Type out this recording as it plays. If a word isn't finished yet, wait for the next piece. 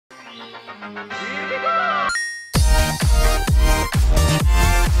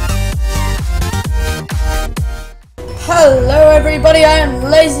Hello everybody, I am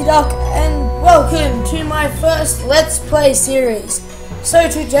Lazy Duck and welcome to my first Let's Play series. So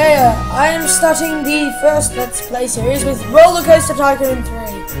today I am starting the first Let's Play series with Roller Coaster Tycoon 3.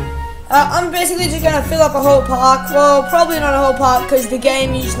 I'm basically just going to fill up a whole park. Well, probably not a whole park because the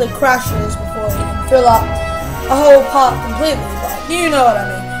game usually crashes before you can fill up a whole park completely, but you know what I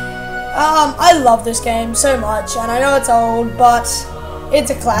mean. I love this game so much, and I know it's old, but it's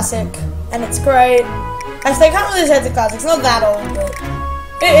a classic and it's great. Actually, I can't really say it's a classic. It's not that old, but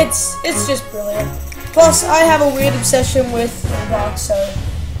it's just brilliant. Plus, I have a weird obsession with theme parks, so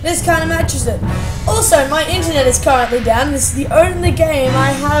this kind of matches it. Also, my internet is currently down. This is the only game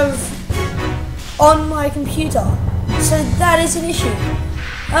I have on my computer, so that is an issue.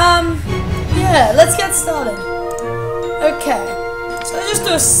 Yeah, let's get started. Okay, so let's just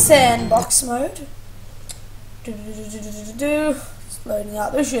do a sandbox mode. It's loading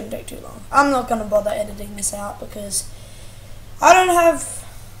up. This shouldn't take too long. I'm not going to bother editing this out because I don't have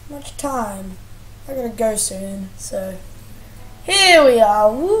much time. I gotta go soon, so here we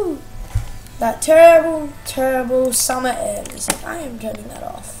are. Woo! That terrible, terrible summer air music. I am turning that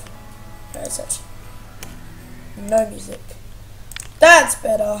off. Where is it? No music. That's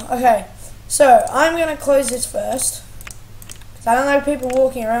better. Okay, so I'm gonna close this first because I don't like people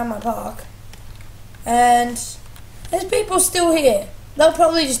walking around my park, and there's people still here. They'll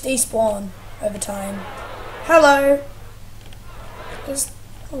probably just despawn over time. Hello. What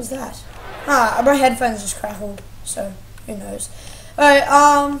was that? Ah, my headphones just crackled, so who knows. Alright,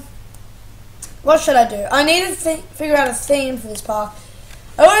 what should I do? I need to figure out a theme for this park.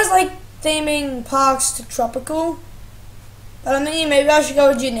 I always like theming parks to tropical, but I mean, maybe I should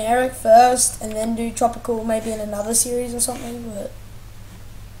go generic first and then do tropical maybe in another series or something, but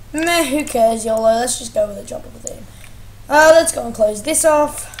meh, who cares, YOLO, let's just go with a tropical theme. Let's go and close this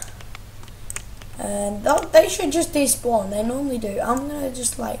off. And they should just despawn, they normally do. I'm gonna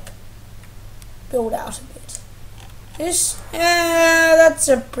just like build out a bit. Yeah, that's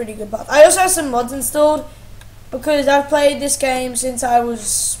a pretty good path. I also have some mods installed because I've played this game since I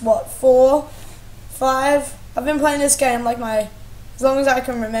was, what, 4, 5? I've been playing this game like as long as I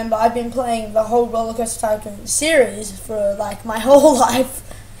can remember. I've been playing the whole Roller Coaster Tycoon series for like my whole life.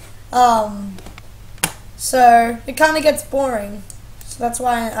 So it kind of gets boring. So that's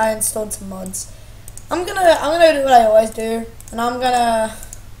why I installed some mods. I'm gonna do what I always do, and I'm gonna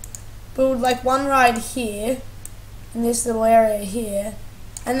build like one ride here in this little area here,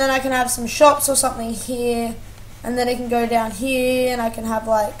 and then I can have some shops or something here, and then it can go down here, and I can have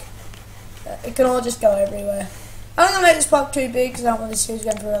like it can all just go everywhere. I'm not gonna make this park too big because I don't want this series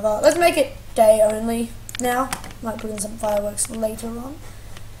going forever. Let's make it day only now. Might put in some fireworks later on,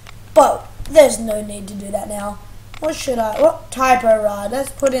 but there's no need to do that now. What typo ride?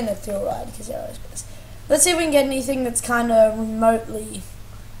 Let's put in a thrill ride because they're always best. Let's see if we can get anything that's kind of remotely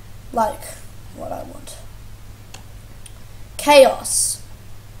like what I want. Chaos.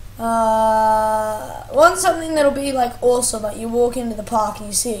 Want something that'll be like awesome, like you walk into the park and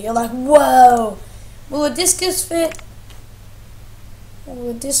you see it, you're like, whoa! Will a discus fit?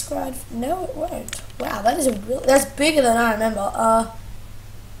 Will a disc ride? No, it won't. Wow, that's bigger than I remember.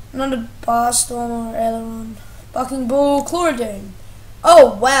 Not a bar storm or aileron. Bucking bull, Chlorodoon.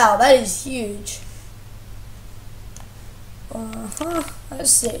 Oh wow, that is huge.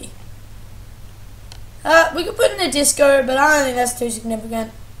 Let's see. We could put in a disco, but I don't think that's too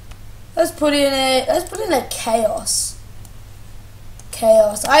significant. Let's put in a chaos.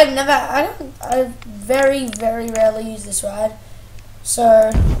 Chaos. I very, very rarely use this ride,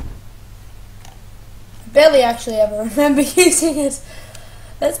 so I barely actually ever remember using it.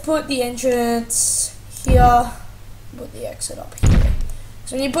 Let's put the entrance here. Put the exit up here.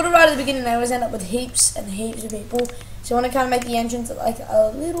 So when you put it right at the beginning, they always end up with heaps and heaps of people. So you want to kind of make the entrance like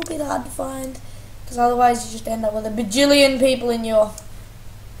a little bit hard to find, because otherwise you just end up with a bajillion people in your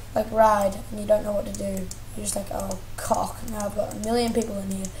like ride and you don't know what to do. You're just like, oh cock, now I've got a million people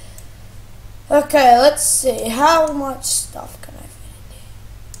in here. Okay, let's see, how much stuff can I fit in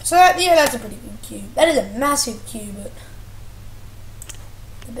here? So yeah, that's a pretty good cube. That is a massive cube, but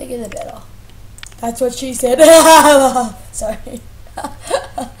the bigger the better. That's what she said. Sorry.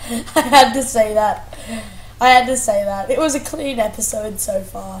 I had to say that. It was a clean episode so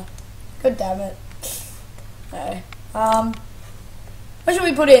far. God damn it. Okay. What should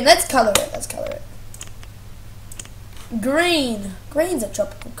we put in? Let's colour it. Green. Green's a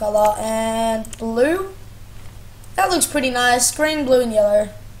tropical colour. And blue. That looks pretty nice. Green, blue, and yellow.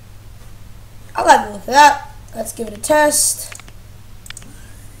 I like the look of that. Let's give it a test.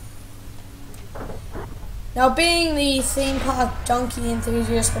 Now, being the theme park junkie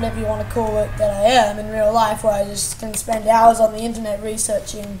enthusiast, whatever you want to call it, that I am in real life, where I just can spend hours on the internet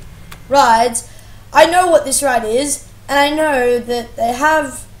researching rides, I know what this ride is, and I know that there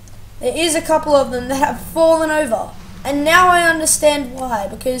is a couple of them that have fallen over. And now I understand why,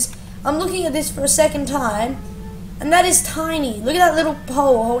 because I'm looking at this for a second time, and that is tiny. Look at that little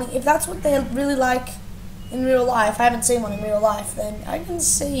pole holding. If that's what they're really like in real life, I haven't seen one in real life, then I can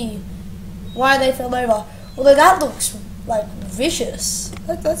see why they fell over. Although that looks like vicious.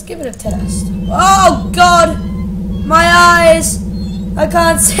 Let's give it a test. Oh God, my eyes! I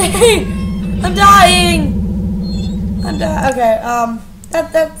can't see. I'm dying. Okay.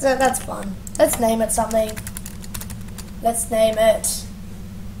 That's fun. Let's name it something. Let's name it.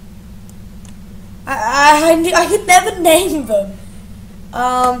 I could never name them.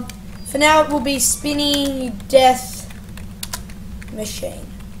 For now, it will be Spinny Death Machine.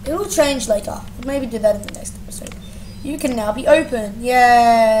 It'll change later. We'll maybe do that in the next episode. You can now be open.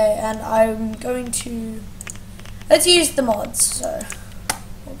 Yay! And I'm going to... Let's use the mods. So,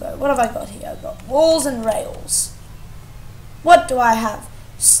 we'll go. What have I got here? I've got walls and rails. What do I have?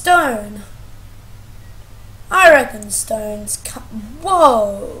 Stone. I reckon stones...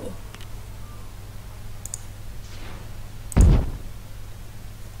 Whoa!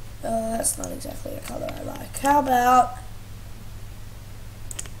 That's not exactly the colour I like. How about...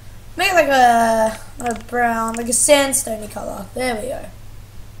 Make it like a brown, like a sandstone-y colour. There we go.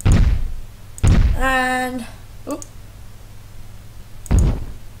 And... Oop.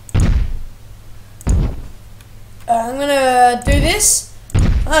 I'm gonna do this.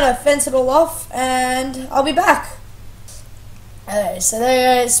 I'm gonna fence it all off, and I'll be back. Okay, so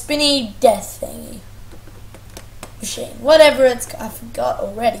there is Spinny Death thingy. Machine. Whatever it's... I forgot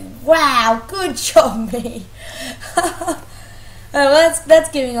already. Wow, good job, me. Well, that's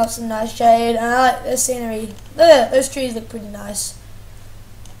giving off some nice shade, and I like the scenery. Those trees look pretty nice.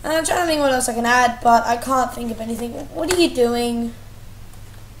 And I'm trying to think what else I can add, but I can't think of anything. What are you doing?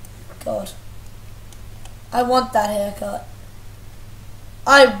 God. I want that haircut.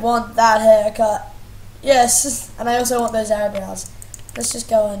 I want that haircut. Yes, and I also want those eyebrows. Let's just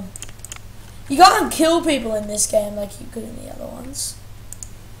go and... You can't kill people in this game like you could in the other ones.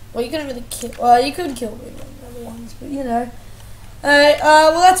 Well, you couldn't really kill... Well, you could kill people in the other ones, but you know... Alright,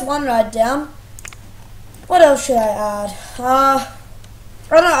 well that's one ride down. What else should I add? I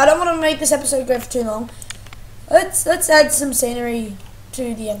don't know, I don't want to make this episode go for too long. Let's add some scenery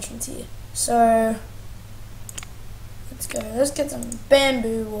to the entrance here. So, let's go. Let's get some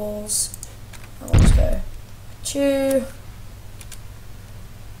bamboo walls. Oh, let's go. Chew.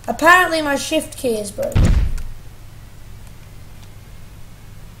 Apparently my shift key is broken.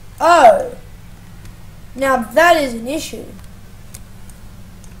 Oh. Now that is an issue.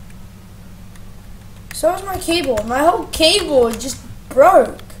 So is my keyboard. My whole keyboard just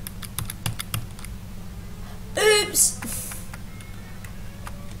broke. Oops.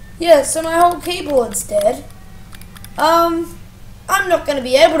 Yeah, so my whole keyboard's dead. I'm not going to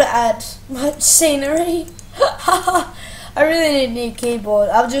be able to add much scenery. I really need a new keyboard.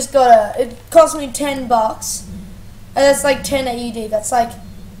 I've just got it cost me $10. And that's like 10 AUD. That's like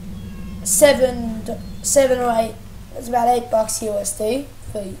 7 or 8. That's about $8 USD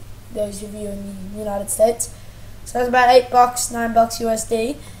for those of you in the United States. So that's about $8, $9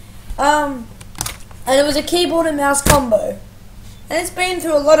 USD. And it was a keyboard and mouse combo. And it's been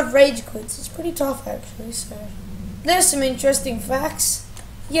through a lot of rage quits. It's pretty tough actually, so there's some interesting facts.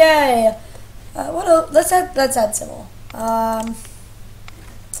 Yay! What else? Let's add some more. I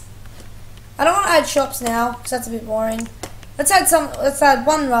don't want to add shops now because that's a bit boring. Let's add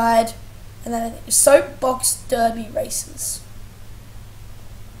one ride, and then soapbox derby races.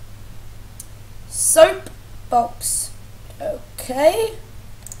 Soapbox. Okay.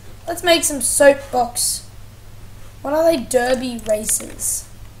 Let's make some soapbox. What are they? Derby races.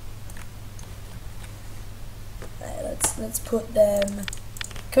 Okay, let's put them.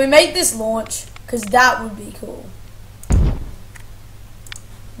 Can we make this launch? Because that would be cool.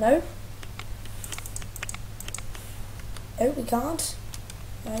 No? No, we can't.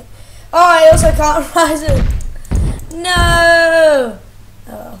 Right. Oh, I also can't rise it. No!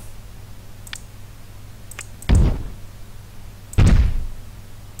 Oh.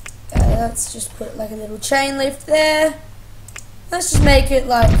 Let's just put like a little chain lift there. Let's just make it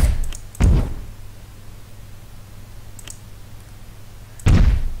like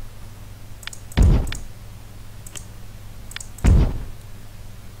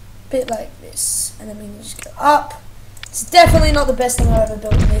bit like this, and then we can just go up. It's definitely not the best thing I've ever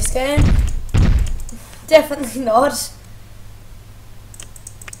built in this game. Definitely not.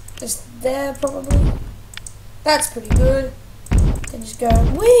 Just there, probably. That's pretty good. Can just go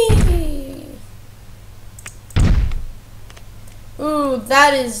wee. Ooh,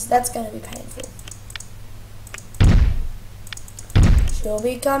 that's gonna be painful. She'll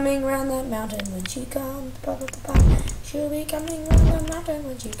be coming round that mountain when she comes. She'll be coming round that mountain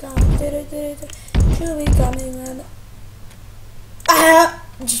when she comes. She'll be coming round that... Ah!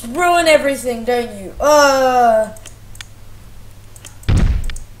 Just ruin everything, don't you?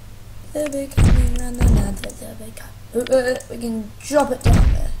 They'll be coming round the mountain. We can drop it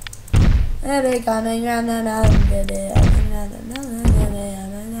down there. They'll be coming round the mountain. They'll be coming round the mountain.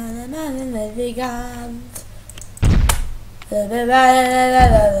 They'll be coming.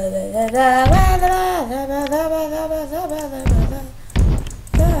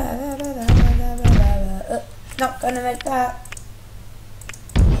 Not gonna make that.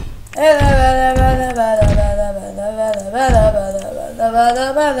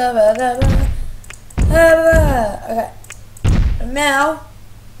 Okay. And now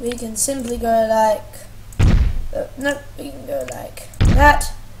we can simply go like no, we can go like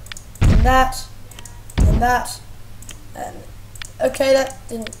that and that and that and okay, that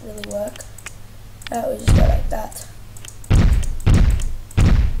didn't really work. We just go like that.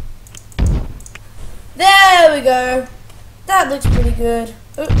 There we go. That looks pretty good.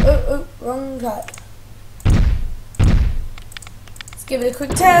 Oh, wrong type. Let's give it a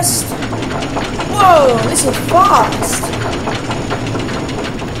quick test. Whoa, this is fast.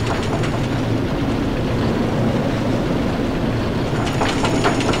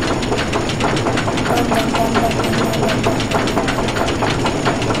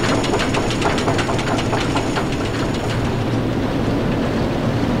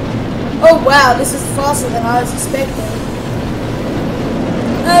 Oh wow, this is faster than I was expecting.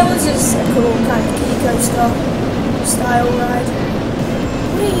 That was just a cool kind of kiddie coaster style ride.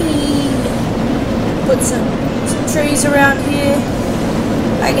 Whee! Put some trees around here.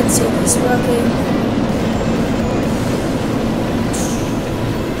 I can see this working.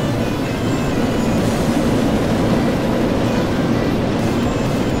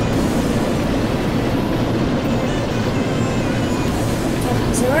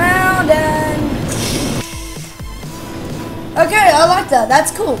 Okay, I like that.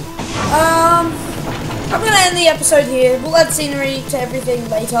 That's cool. I'm gonna end the episode here. We'll add scenery to everything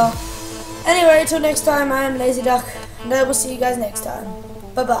later. Anyway, until next time, I am Lazy Duck, and I will see you guys next time.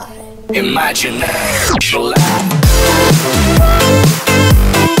 Bye bye. Imagine